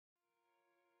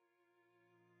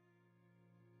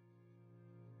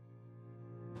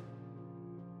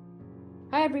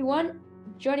Hi everyone,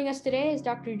 joining us today is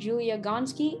Dr. Lynne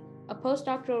Gonski, a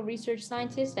postdoctoral research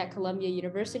scientist at Columbia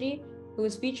University, who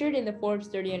was featured in the Forbes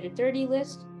 30 Under 30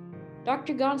 list.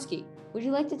 Dr. Gonski, would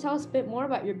you like to tell us a bit more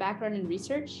about your background in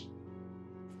research?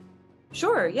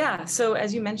 Sure, yeah. So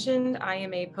as you mentioned, I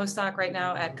am a postdoc right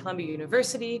now at Columbia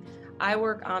University. I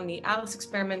work on the ALICE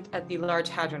experiment at the Large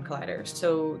Hadron Collider.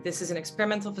 So this is an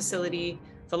experimental facility,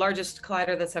 the largest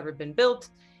collider that's ever been built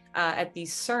at the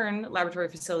CERN laboratory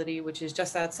facility, which is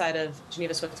just outside of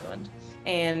Geneva, Switzerland.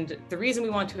 And the reason we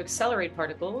want to accelerate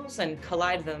particles and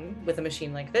collide them with a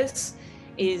machine like this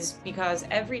is because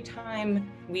every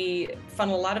time we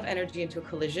funnel a lot of energy into a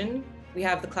collision, we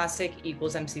have the classic E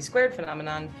equals MC squared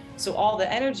phenomenon. So all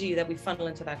the energy that we funnel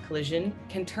into that collision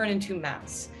can turn into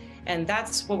mass. And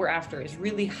that's what we're after, is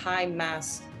really high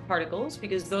mass particles,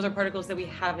 because those are particles that we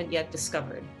haven't yet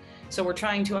discovered. So we're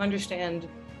trying to understand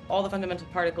all the fundamental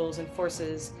particles and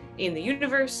forces in the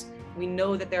universe. We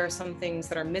know that there are some things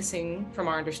that are missing from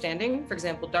our understanding. For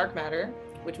example, dark matter,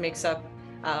 which makes up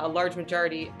a large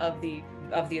majority of the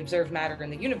observed matter in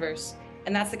the universe.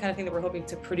 And that's the kind of thing that we're hoping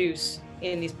to produce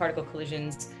in these particle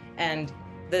collisions. And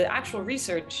the actual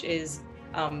research is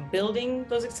building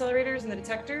those accelerators and the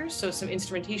detectors. So some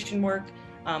instrumentation work,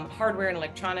 hardware and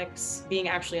electronics, being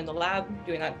actually in the lab,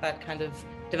 doing that kind of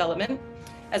development,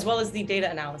 as well as the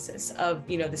data analysis of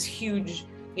this huge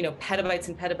petabytes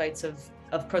and petabytes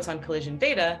of proton collision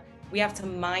data. We have to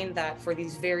mine that for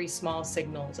these very small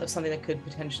signals of something that could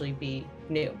potentially be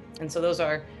new. And so those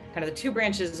are kind of the two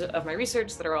branches of my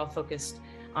research that are all focused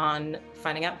on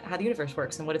finding out how the universe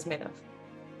works and what it's made of.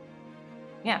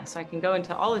 Yeah, so I can go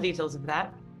into all the details of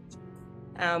that.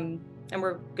 And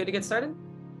we're good to get started?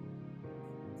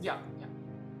 Yeah.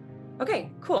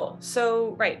 Okay, cool.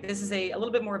 So, right, this is a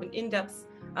little bit more of an in-depth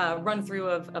run through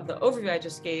of the overview I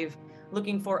just gave,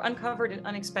 looking for uncovered and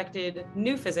unexpected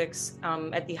new physics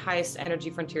at the highest energy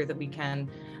frontier that we can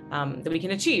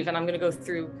achieve. And I'm going to go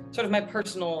through sort of my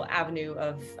personal avenue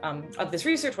of this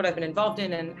research, what I've been involved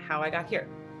in, and how I got here.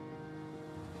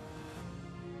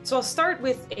 So I'll start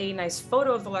with a nice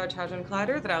photo of the Large Hadron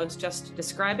Collider that I was just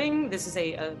describing. This is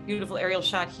a beautiful aerial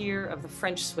shot here of the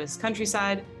French-Swiss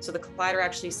countryside. So the collider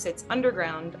actually sits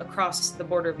underground across the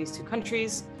border of these two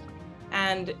countries.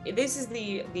 And this is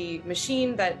the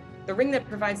machine the ring that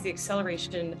provides the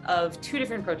acceleration of two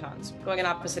different protons going in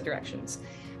opposite directions.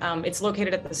 It's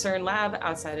located at the CERN lab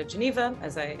outside of Geneva,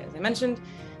 as I mentioned.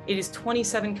 It is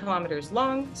 27 kilometers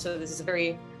long, so this is a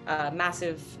very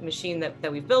massive machine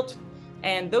that we've built.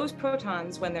 And those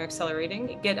protons, when they're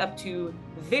accelerating, get up to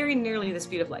very nearly the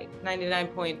speed of light,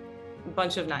 99%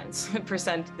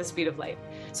 the speed of light.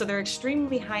 So they're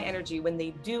extremely high energy when they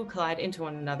do collide into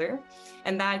one another,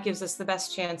 and that gives us the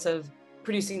best chance of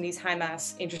producing these high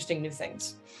mass, interesting new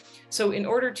things. So in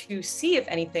order to see if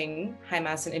anything high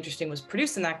mass and interesting was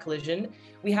produced in that collision,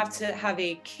 we have to have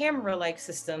a camera-like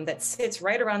system that sits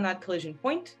right around that collision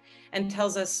point and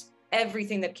tells us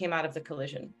everything that came out of the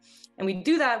collision. And we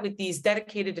do that with these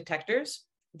dedicated detectors.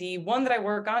 The one that I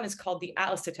work on is called the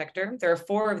ATLAS detector. There are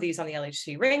 4 of these on the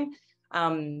LHC ring.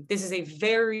 This is a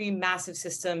very massive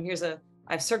system.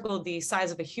 I've circled the size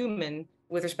of a human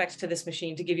with respect to this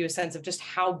machine to give you a sense of just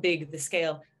how big the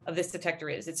scale of this detector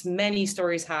is. It's many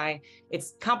stories high.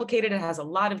 It's complicated. It has a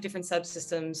lot of different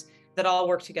subsystems that all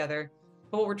work together.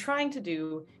 But what we're trying to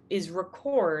do is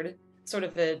record sort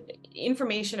of the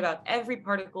information about every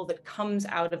particle that comes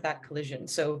out of that collision.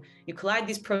 So you collide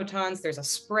these protons, there's a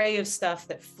spray of stuff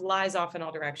that flies off in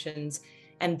all directions.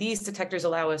 And these detectors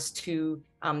allow us to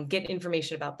get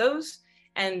information about those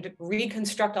and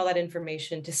reconstruct all that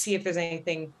information to see if there's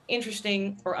anything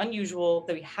interesting or unusual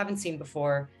that we haven't seen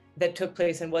before that took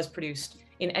place and was produced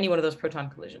in any one of those proton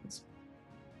collisions.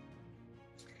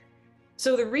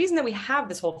 So the reason that we have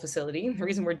this whole facility, the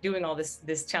reason we're doing all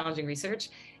this challenging research,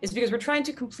 is because we're trying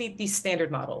to complete the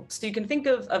standard model. So you can think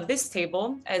of this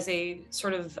table as a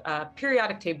sort of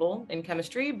periodic table in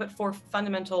chemistry, but for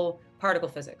fundamental particle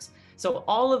physics. So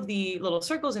all of the little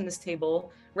circles in this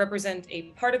table represent a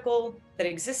particle that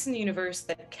exists in the universe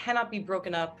that cannot be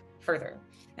broken up further.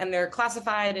 And they're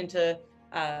classified into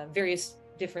various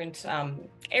different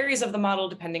areas of the model,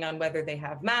 depending on whether they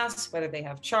have mass, whether they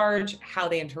have charge, how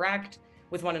they interact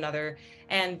with one another.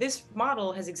 And this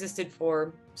model has existed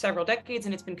for several decades,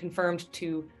 and it's been confirmed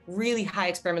to really high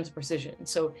experimental precision.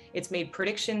 So it's made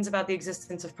predictions about the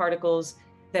existence of particles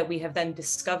that we have then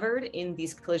discovered in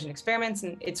these collision experiments,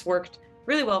 and it's worked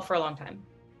really well for a long time.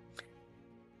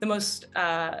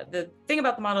 The thing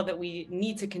about the model that we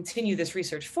need to continue this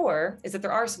research for is that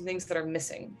there are some things that are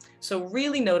missing. So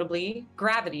really notably,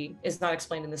 gravity is not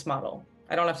explained in this model.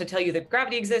 I don't have to tell you that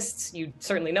gravity exists. You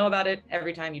certainly know about it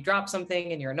every time you drop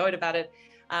something and you're annoyed about it.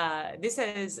 This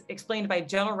is explained by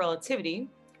general relativity,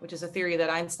 which is a theory that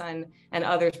Einstein and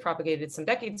others propagated some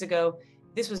decades ago.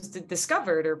 This was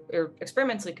discovered or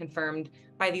experimentally confirmed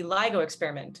by the LIGO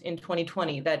experiment in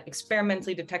 2020 that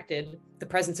experimentally detected the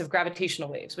presence of gravitational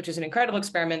waves, which is an incredible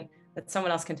experiment that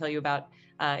someone else can tell you about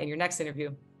in your next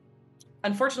interview.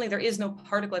 Unfortunately, there is no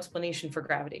particle explanation for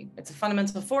gravity. It's a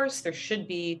fundamental force. There should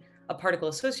be a particle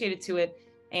associated to it,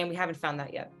 and we haven't found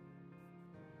that yet.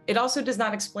 It also does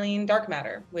not explain dark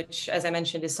matter, which, as I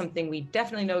mentioned, is something we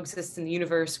definitely know exists in the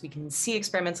universe. We can see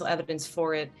experimental evidence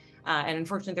for it. And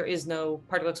unfortunately, there is no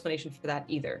particle explanation for that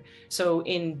either. So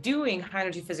in doing high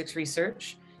energy physics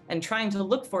research and trying to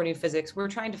look for new physics, we're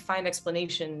trying to find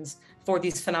explanations for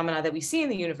these phenomena that we see in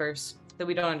the universe that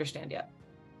we don't understand yet.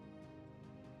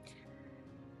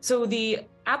 So the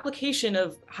application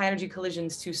of high energy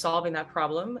collisions to solving that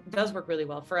problem does work really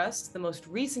well for us. The most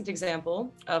recent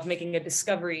example of making a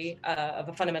discovery of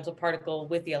a fundamental particle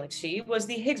with the LHC was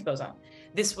the Higgs boson.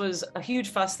 This was a huge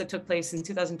fuss that took place in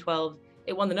 2012.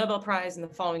 It won the Nobel Prize in the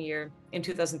following year, in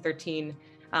 2013.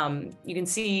 You can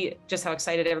see just how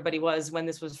excited everybody was when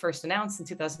this was first announced in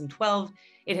 2012.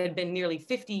 It had been nearly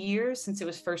 50 years since it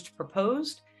was first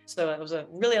proposed. So it was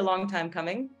really a long time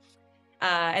coming.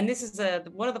 And this is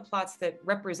one of the plots that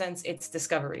represents its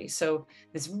discovery. So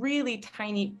this really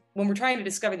tiny, when we're trying to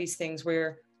discover these things,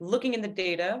 we're looking in the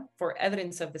data for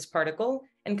evidence of this particle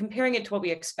and comparing it to what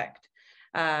we expect.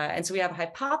 And so we have a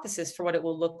hypothesis for what it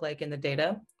will look like in the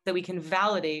data that we can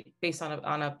validate based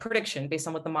on a prediction, based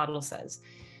on what the model says.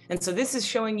 And so this is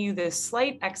showing you this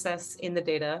slight excess in the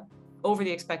data over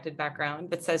the expected background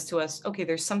that says to us, okay,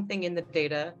 there's something in the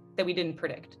data that we didn't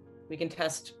predict. We can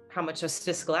test how much of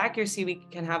statistical accuracy we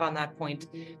can have on that point.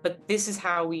 But this is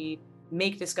how we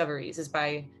make discoveries, is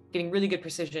by getting really good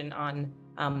precision on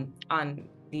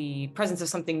the presence of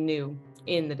something new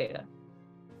in the data.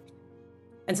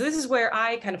 And so this is where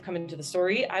I kind of come into the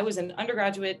story. I was an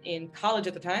undergraduate in college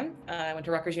at the time. I went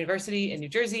to Rutgers University in New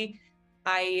Jersey.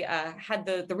 I had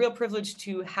the real privilege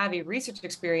to have a research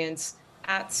experience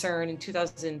at CERN in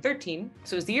 2013.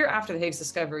 So it was the year after the Higgs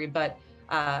discovery, but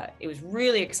it was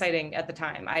really exciting at the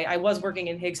time. I was working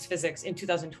in Higgs physics in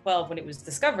 2012 when it was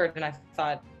discovered, and I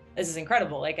thought, this is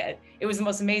incredible. Like, it was the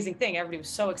most amazing thing. Everybody was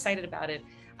so excited about it.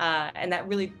 And that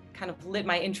really kind of lit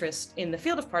my interest in the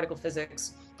field of particle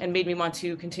physics and made me want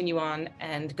to continue on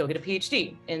and go get a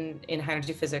PhD in high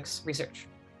energy physics research.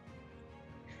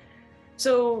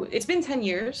 So it's been 10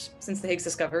 years since the Higgs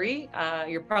discovery.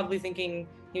 You're probably thinking,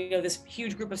 this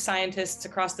huge group of scientists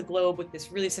across the globe with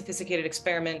this really sophisticated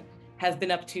experiment have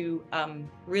been up to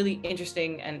really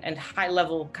interesting and high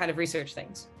level kind of research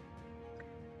things,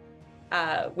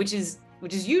 which is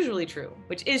usually true,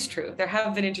 which is true. There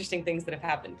have been interesting things that have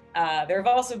happened. There have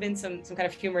also been some kind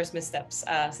of humorous missteps.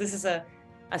 So this is a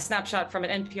snapshot from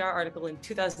an NPR article in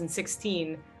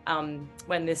 2016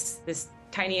 when this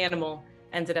tiny animal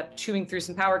ended up chewing through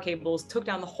some power cables, took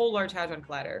down the whole Large Hadron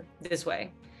Collider this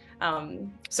way.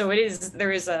 So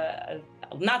there is a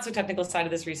not so technical side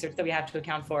of this research that we have to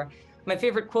account for. My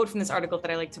favorite quote from this article that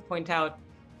I like to point out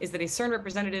is that a CERN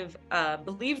representative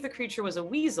believed the creature was a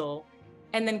weasel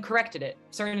and then corrected it.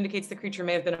 CERN indicates the creature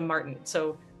may have been a marten.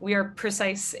 So we are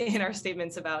precise in our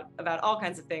statements about all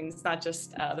kinds of things, not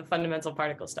just the fundamental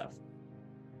particle stuff.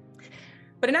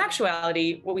 But in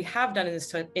actuality, what we have done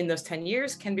in those 10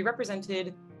 years can be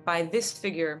represented by this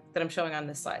figure that I'm showing on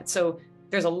this slide. So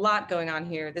there's a lot going on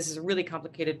here. This is a really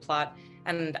complicated plot,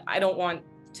 and I don't want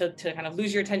to kind of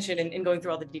lose your attention in going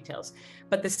through all the details.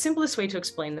 But the simplest way to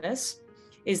explain this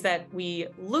is that we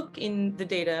look in the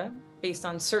data based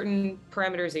on certain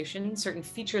parameterization, certain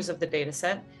features of the data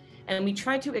set, and we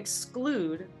try to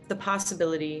exclude the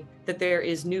possibility that there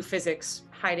is new physics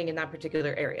hiding in that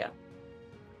particular area.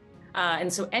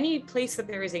 And so any place that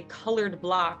there is a colored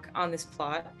block on this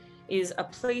plot is a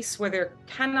place where there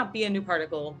cannot be a new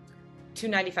particle to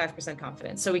 95%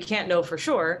 confidence. So we can't know for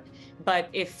sure, but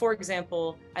if, for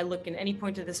example, I look in any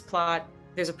point of this plot,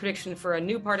 there's a prediction for a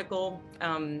new particle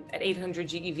at 800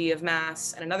 GeV of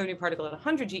mass and another new particle at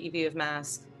 100 GeV of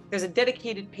mass, there's a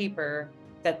dedicated paper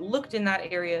that looked in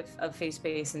that area of phase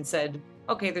space and said,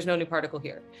 okay, there's no new particle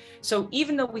here. So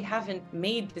even though we haven't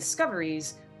made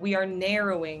discoveries, we are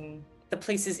narrowing the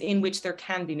places in which there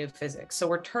can be new physics. So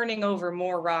we're turning over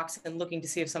more rocks and looking to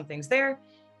see if something's there,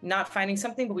 not finding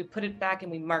something, but we put it back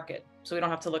and we mark it so we don't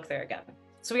have to look there again.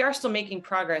 So we are still making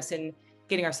progress in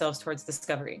getting ourselves towards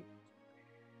discovery.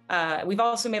 We've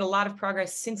also made a lot of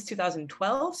progress since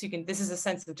 2012. So this is a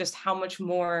sense of just how much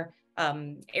more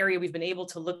area we've been able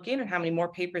to look in and how many more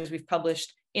papers we've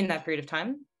published in that period of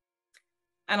time.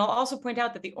 And I'll also point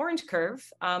out that the orange curve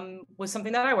was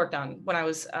something that I worked on when I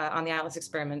was on the ATLAS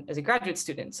experiment as a graduate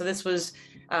student. So this was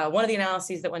one of the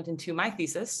analyses that went into my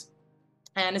thesis.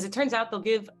 And as it turns out, they'll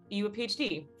give you a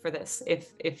PhD for this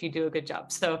if you do a good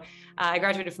job. So I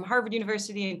graduated from Harvard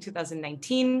University in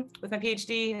 2019 with my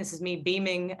PhD. This is me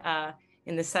beaming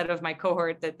in the set of my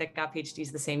cohort that got PhDs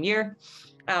the same year.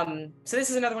 So this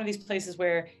is another one of these places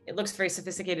where it looks very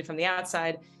sophisticated from the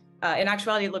outside. In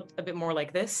actuality, it looked a bit more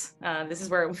like this. This is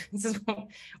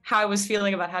how I was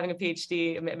feeling about having a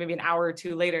PhD maybe an hour or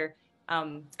two later.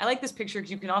 I like this picture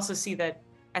because you can also see that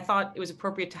I thought it was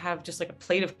appropriate to have just like a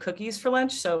plate of cookies for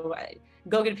lunch. So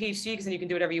go get a PhD because then you can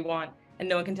do whatever you want and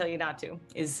no one can tell you not to,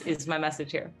 is my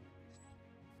message here.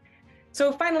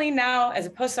 So finally, now as a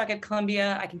postdoc at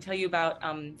Columbia, I can tell you about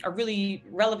a really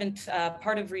relevant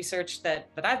part of research that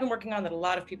I've been working on, that a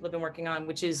lot of people have been working on,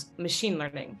 which is machine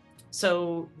learning.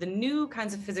 So the new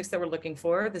kinds of physics that we're looking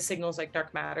for, the signals like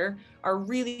dark matter, are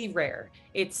really rare.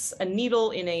 It's a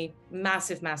needle in a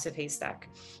massive, massive haystack.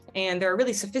 And there are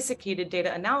really sophisticated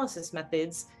data analysis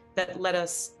methods that let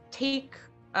us take,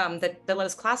 that let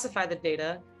us classify the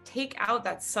data, take out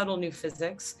that subtle new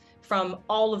physics from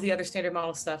all of the other standard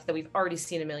model stuff that we've already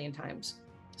seen a million times.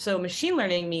 So machine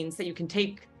learning means that you can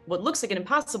take what looks like an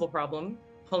impossible problem,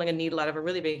 pulling a needle out of a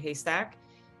really big haystack,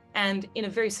 and in a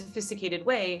very sophisticated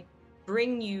way,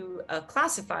 bring you a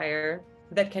classifier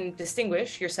that can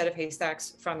distinguish your set of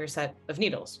haystacks from your set of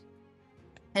needles.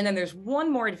 And then there's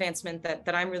one more advancement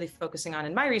that I'm really focusing on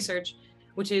in my research,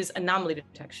 which is anomaly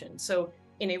detection. So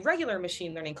in a regular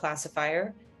machine learning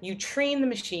classifier, you train the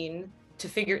machine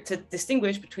to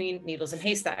distinguish between needles and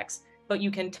haystacks, but you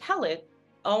can tell it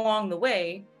along the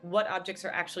way what objects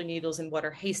are actually needles and what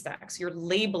are haystacks. You're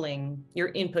labeling your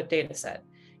input data set.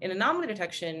 In anomaly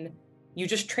detection, you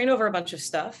just train over a bunch of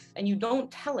stuff and you don't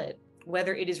tell it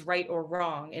whether it is right or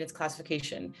wrong in its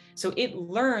classification. So it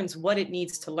learns what it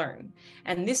needs to learn.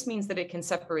 And this means that it can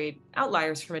separate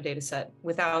outliers from a data set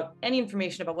without any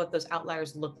information about what those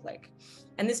outliers look like.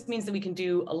 And this means that we can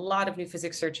do a lot of new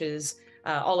physics searches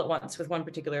all at once with one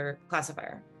particular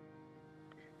classifier.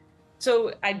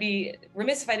 So I'd be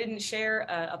remiss if I didn't share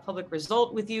a public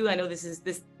result with you. I know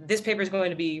this paper is going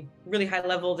to be really high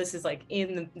level. This is like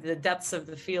in the depths of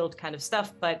the field kind of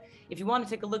stuff. But if you want to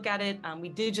take a look at it, we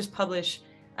did just publish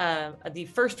the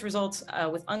first results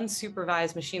with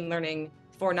unsupervised machine learning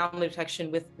for anomaly detection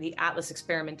with the ATLAS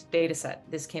experiment data set.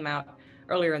 This came out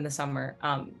earlier in the summer.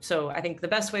 So I think the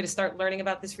best way to start learning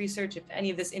about this research, if any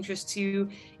of this interests you,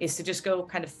 is to just go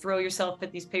kind of throw yourself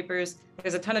at these papers.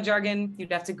 There's a ton of jargon.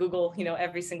 You'd have to Google,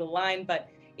 every single line, but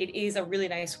it is a really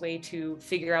nice way to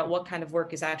figure out what kind of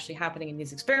work is actually happening in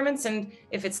these experiments and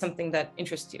if it's something that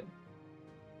interests you.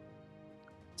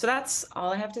 So that's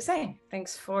all I have to say.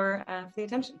 Thanks for the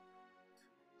attention.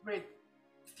 Great.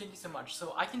 Thank you so much.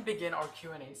 So I can begin our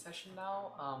Q&A session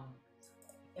now.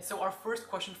 And so our first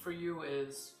question for you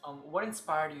is, what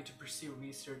inspired you to pursue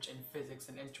research in physics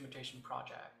and instrumentation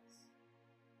projects?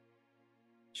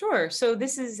 Sure. So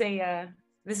this is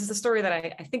a story that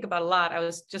I think about a lot. I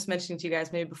was just mentioning to you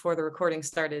guys maybe before the recording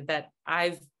started that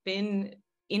I've been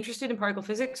interested in particle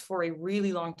physics for a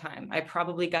really long time. I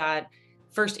probably got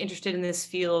first interested in this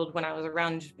field when I was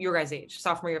around your guys' age,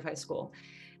 sophomore year of high school.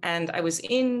 And I was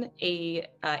in a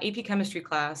AP chemistry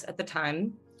class at the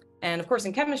time. And of course,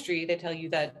 in chemistry, they tell you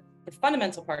that the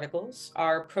fundamental particles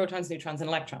are protons, neutrons, and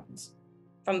electrons.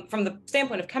 From the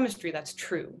standpoint of chemistry, that's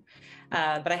true.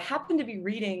 But I happened to be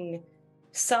reading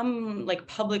some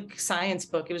public science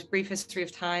book. It was Brief History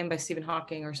of Time by Stephen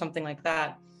Hawking or something like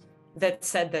that, that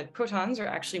said that protons are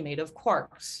actually made of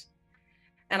quarks.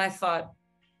 And I thought,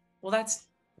 well, that's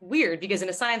weird, because in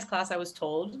a science class, I was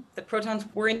told that protons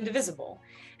were indivisible.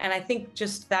 And I think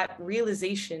just that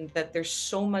realization that there's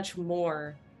so much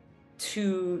more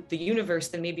to the universe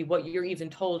than maybe what you're even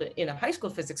told in a high school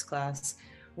physics class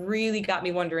really got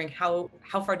me wondering how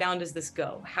far down does this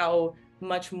go? How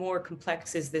much more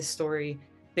complex is this story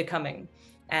becoming?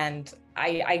 And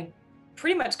I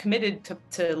pretty much committed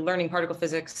to learning particle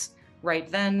physics right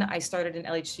then. I started in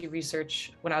LHC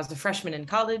research when I was a freshman in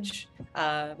college.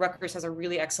 Rutgers has a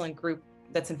really excellent group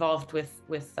that's involved with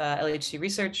LHC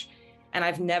research, and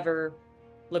I've never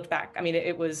looked back. I mean,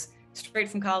 it was straight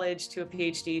from college to a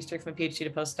PhD, straight from a PhD to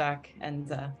postdoc, and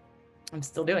I'm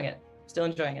still doing it, still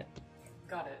enjoying it.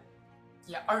 Got it.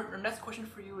 Yeah, our next question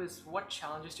for you is, what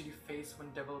challenges did you face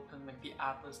when developing the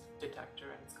ATLAS detector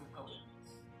and its components?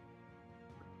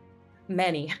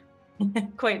 Many,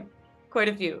 quite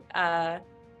a few.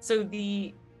 So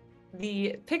the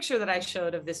picture that I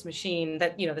showed of this machine,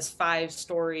 that this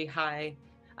 5-story high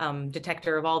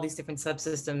detector of all these different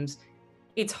subsystems,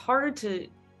 it's hard to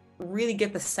really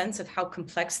get the sense of how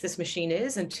complex this machine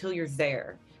is until you're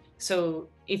there. So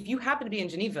if you happen to be in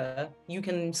Geneva, you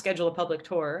can schedule a public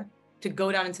tour to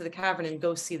go down into the cavern and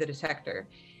go see the detector.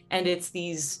 And it's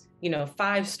these,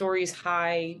 5 stories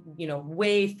high,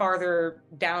 way farther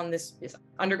down this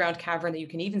underground cavern that you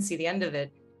can even see the end of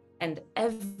it. And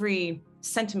every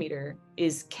centimeter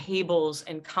is cables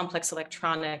and complex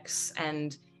electronics,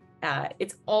 and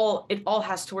it all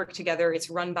has to work together.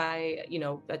 It's run by,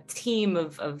 a team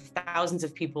of thousands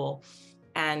of people.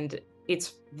 And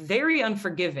it's very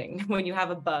unforgiving when you have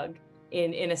a bug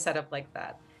in a setup like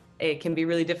that. It can be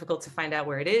really difficult to find out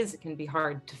where it is. It can be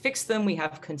hard to fix them. We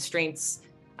have constraints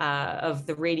of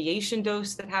the radiation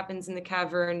dose that happens in the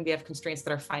cavern. We have constraints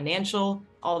that are financial.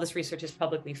 All this research is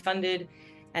publicly funded.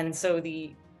 And so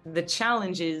the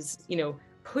challenge is,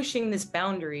 pushing this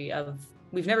boundary of,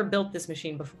 we've never built this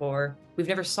machine before. We've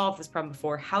never solved this problem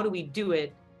before. How do we do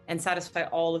it and satisfy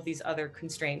all of these other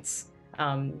constraints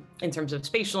in terms of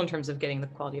spatial, in terms of getting the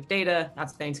quality of data, not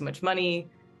spending too much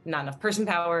money, not enough person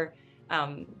power.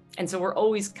 And so we're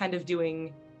always kind of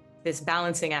doing this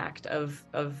balancing act of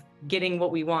getting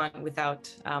what we want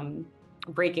without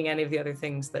breaking any of the other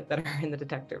things that are in the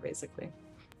detector, basically.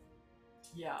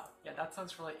 Yeah, that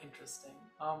sounds really interesting.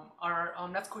 Our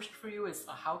next question for you is,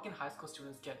 how can high school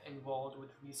students get involved with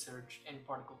research in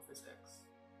particle physics?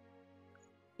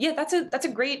 Yeah, that's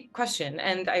a great question,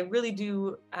 and I really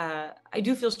do I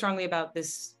do feel strongly about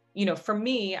this. For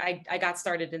me, I got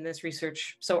started in this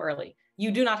research so early. You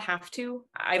do not have to.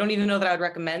 I don't even know that I would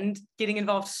recommend getting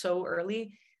involved so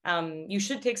early. You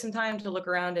should take some time to look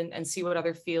around and see what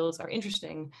other fields are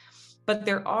interesting. But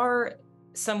there are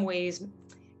some ways.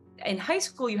 In high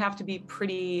school, you have to be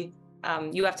pretty,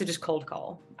 you have to just cold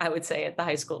call, I would say, at the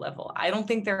high school level. I don't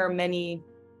think there are many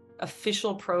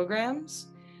official programs.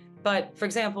 But for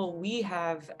example, we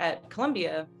have at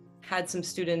Columbia had some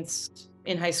students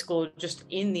in high school just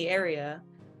in the area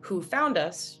who found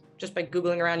us just by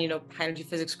Googling around, high energy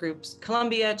physics groups,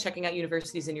 Columbia, checking out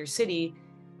universities in your city.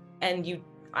 And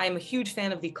I'm a huge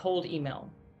fan of the cold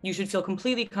email. You should feel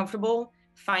completely comfortable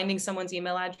finding someone's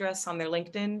email address on their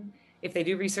LinkedIn. If they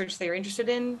do research they're interested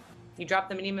in, you drop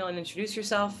them an email and introduce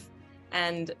yourself.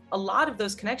 And a lot of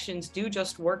those connections do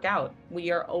just work out.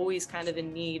 We are always kind of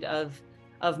in need of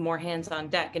more hands on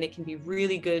deck, and it can be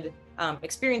really good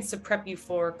experience to prep you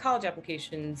for college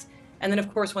applications. And then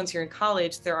of course, once you're in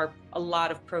college, there are a lot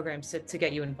of programs to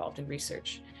get you involved in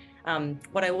research.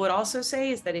 What I would also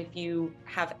say is that if you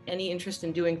have any interest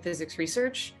in doing physics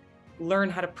research, learn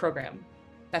how to program.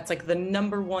 That's like the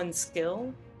 #1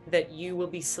 skill that you will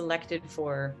be selected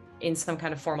for in some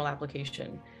kind of formal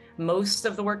application. Most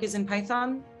of the work is in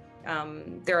Python.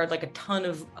 There are like a ton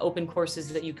of open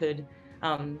courses that you could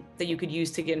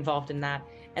use to get involved in that.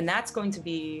 And that's going to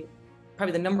be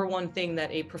probably the #1 thing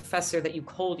that a professor that you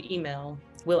cold email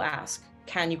will ask.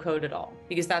 Can you code at all?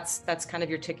 Because that's kind of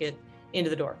your ticket into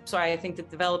the door. So I think that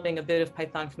developing a bit of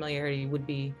Python familiarity would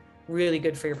be really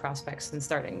good for your prospects in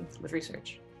starting with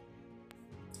research.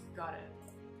 Got it.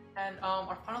 And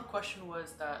our final question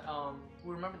was that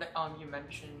we remember that you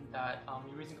mentioned that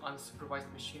you're using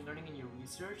unsupervised machine learning in your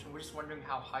research, and we're just wondering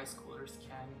how high schoolers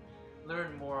can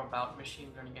learn more about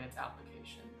machine learning and its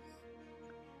applications.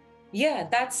 Yeah,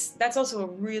 that's also a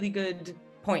really good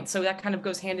point. So that kind of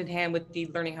goes hand in hand with the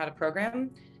learning how to program.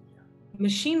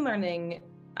 Machine learning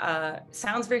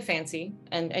sounds very fancy,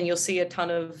 and you'll see a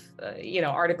ton of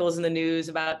articles in the news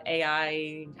about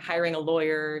AI hiring a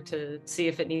lawyer to see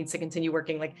if it needs to continue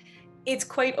working. Like, it's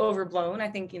quite overblown, I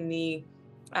think, in the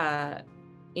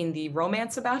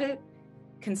romance about it.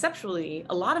 Conceptually,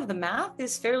 a lot of the math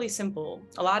is fairly simple.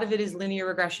 A lot of it is linear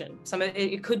regression. Some of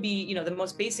it could be, the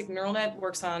most basic neural net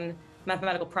works on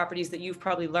mathematical properties that you've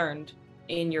probably learned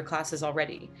in your classes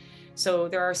already. So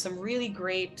there are some really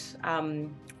great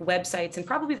websites, and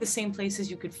probably the same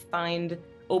places you could find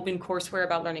open courseware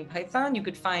about learning Python, you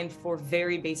could find for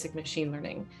very basic machine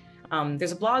learning.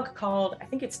 There's a blog called, I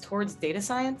think it's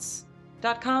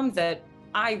towardsdatascience.com, that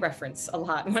I reference a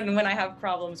lot when I have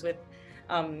problems with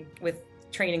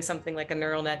training something like a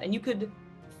neural net. And you could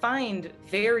find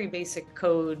very basic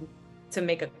code to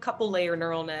make a couple layer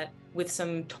neural net with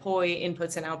some toy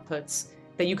inputs and outputs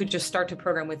that you could just start to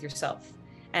program with yourself.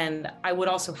 And I would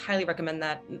also highly recommend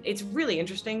that. It's really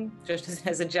interesting just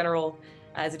as a general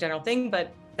thing,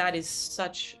 but that is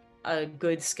such a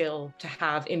good skill to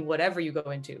have in whatever you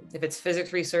go into. If it's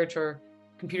physics research or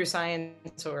computer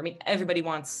science, or everybody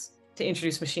wants to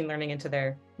introduce machine learning into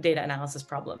their data analysis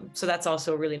problem. So that's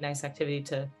also a really nice activity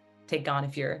to take on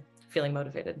if you're feeling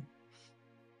motivated.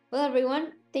 Well,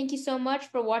 everyone, thank you so much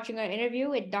for watching our interview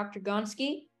with Dr.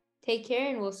 Gonski. Take care,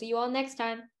 and we'll see you all next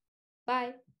time.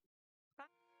 Bye.